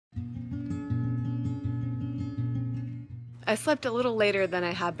I slept a little later than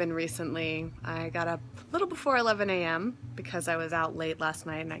I have been recently. I got up a little before 11 a.m. because I was out late last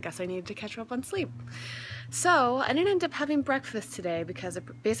night and I guess I needed to catch up on sleep. So I didn't end up having breakfast today because I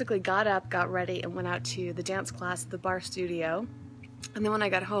basically got up, got ready, and went out to the dance class at the bar studio. And then when I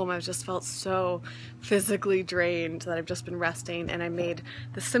got home, I just felt so physically drained that I've just been resting, and I made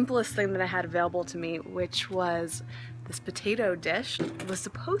the simplest thing that I had available to me, which was this potato dish. It was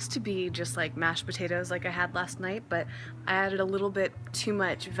supposed to be just like mashed potatoes like I had last night, but I added a little bit too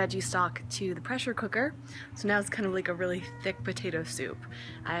much veggie stock to the pressure cooker, so now it's kind of like a really thick potato soup.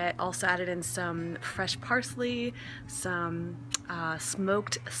 I also added in some fresh parsley, some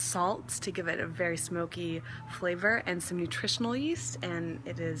smoked salts to give it a very smoky flavor, and some nutritional yeast, and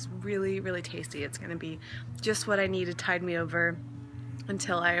it is really, really tasty. It's going to be just what I need to tide me over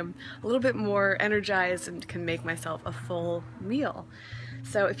until I am a little bit more energized and can make myself a full meal.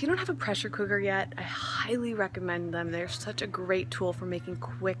 So if you don't have a pressure cooker yet, I highly recommend them. They're such a great tool for making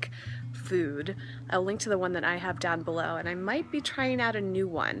quick food. I'll link to the one that I have down below, and I might be trying out a new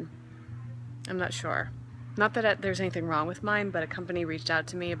one. I'm not sure. Not that there's anything wrong with mine, but a company reached out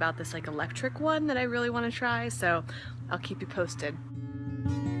to me about this like electric one that I really want to try, so I'll keep you posted.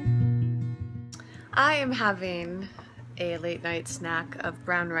 I am having a late night snack of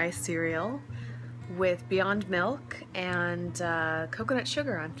brown rice cereal with Beyond Milk and coconut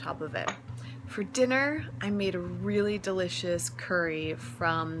sugar on top of it. For dinner, I made a really delicious curry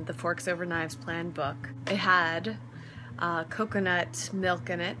from the Forks Over Knives Plan book. It had coconut milk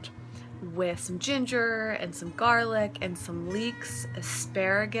in it with some ginger and some garlic and some leeks,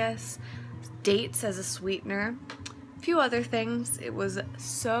 asparagus, dates as a sweetener, a few other things. It was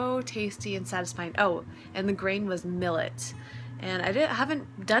so tasty and satisfying. Oh, and the grain was millet. And I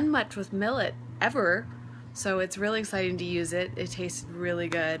haven't done much with millet ever, so it's really exciting to use it. It tasted really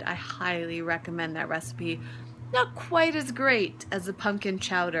good. I highly recommend that recipe. Not quite as great as the pumpkin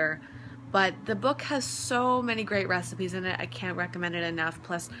chowder, but the book has so many great recipes in it, I can't recommend it enough.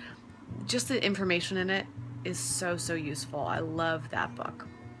 Plus, just the information in it is so, so useful. I love that book.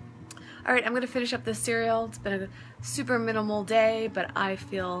 Alright, I'm going to finish up this cereal. It's been a super minimal day, but I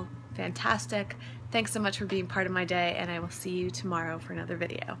feel fantastic. Thanks so much for being part of my day, and I will see you tomorrow for another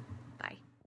video.